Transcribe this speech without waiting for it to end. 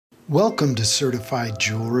Welcome to Certified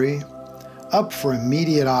Jewelry. Up for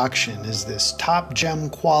immediate auction is this top gem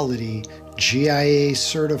quality GIA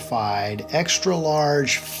Certified extra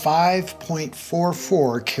large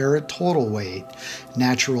 5.44 carat total weight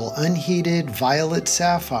natural unheated violet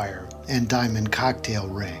sapphire and diamond cocktail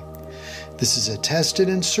ring. This is a tested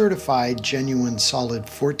and certified genuine solid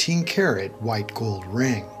 14 karat white gold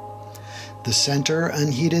ring. The center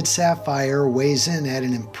unheated sapphire weighs in at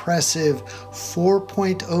an impressive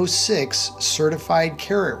 4.06 certified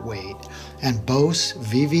carat weight and boasts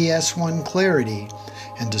VVS1 clarity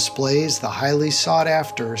and displays the highly sought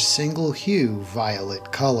after single hue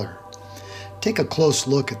violet color. Take a close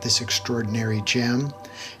look at this extraordinary gem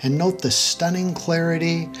and note the stunning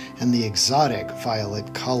clarity and the exotic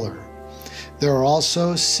violet color. There are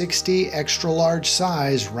also 60 extra large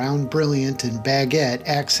size round brilliant and baguette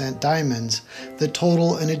accent diamonds that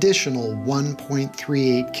total an additional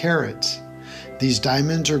 1.38 carats. These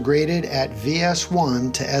diamonds are graded at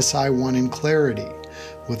VS1 to SI1 in clarity,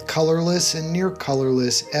 with colorless and near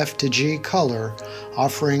colorless F to G color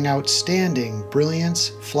offering outstanding brilliance,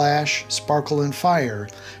 flash, sparkle, and fire,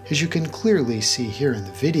 as you can clearly see here in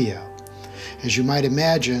the video. As you might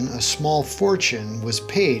imagine, a small fortune was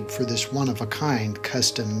paid for this one-of-a-kind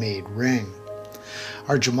custom-made ring.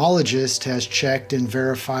 Our gemologist has checked and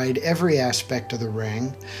verified every aspect of the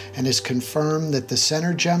ring and has confirmed that the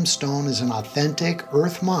center gemstone is an authentic,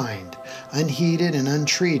 earth-mined, unheated and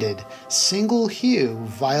untreated, single-hue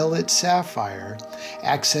violet sapphire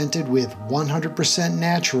accented with 100%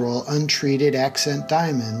 natural, untreated accent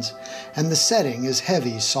diamonds, and the setting is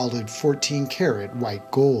heavy, solid 14 karat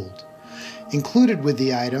white gold. Included with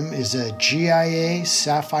the item is a GIA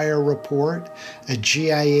Sapphire Report, a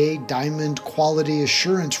GIA Diamond Quality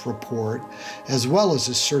Assurance Report, as well as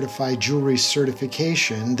a certified jewelry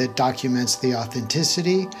certification that documents the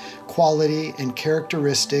authenticity, quality, and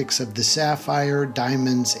characteristics of the sapphire,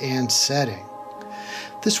 diamonds, and setting.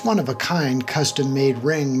 This one-of-a-kind custom-made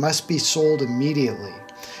ring must be sold immediately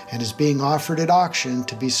and is being offered at auction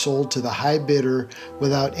to be sold to the high bidder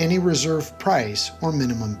without any reserve price or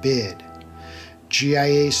minimum bid.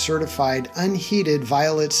 GIA certified unheated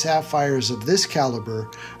violet sapphires of this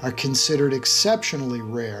caliber are considered exceptionally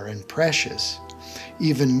rare and precious.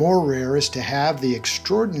 Even more rare is to have the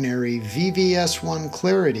extraordinary VVS1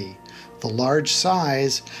 clarity, the large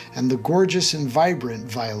size, and the gorgeous and vibrant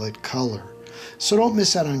violet color. So don't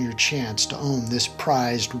miss out on your chance to own this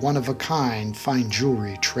prized, one-of-a-kind fine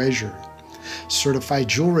jewelry treasure. Certified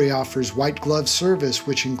Jewelry offers white glove service,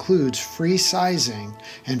 which includes free sizing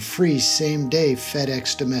and free same-day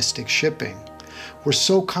FedEx domestic shipping. We're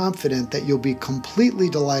so confident that you'll be completely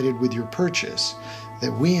delighted with your purchase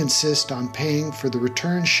that we insist on paying for the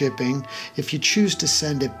return shipping if you choose to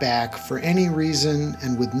send it back for any reason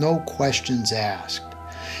and with no questions asked.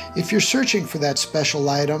 If you're searching for that special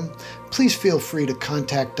item, please feel free to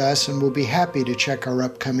contact us and we'll be happy to check our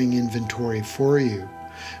upcoming inventory for you.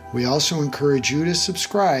 We also encourage you to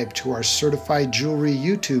subscribe to our Certified Jewelry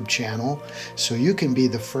YouTube channel so you can be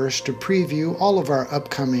the first to preview all of our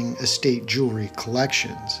upcoming estate jewelry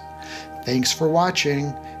collections. Thanks for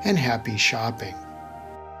watching and happy shopping.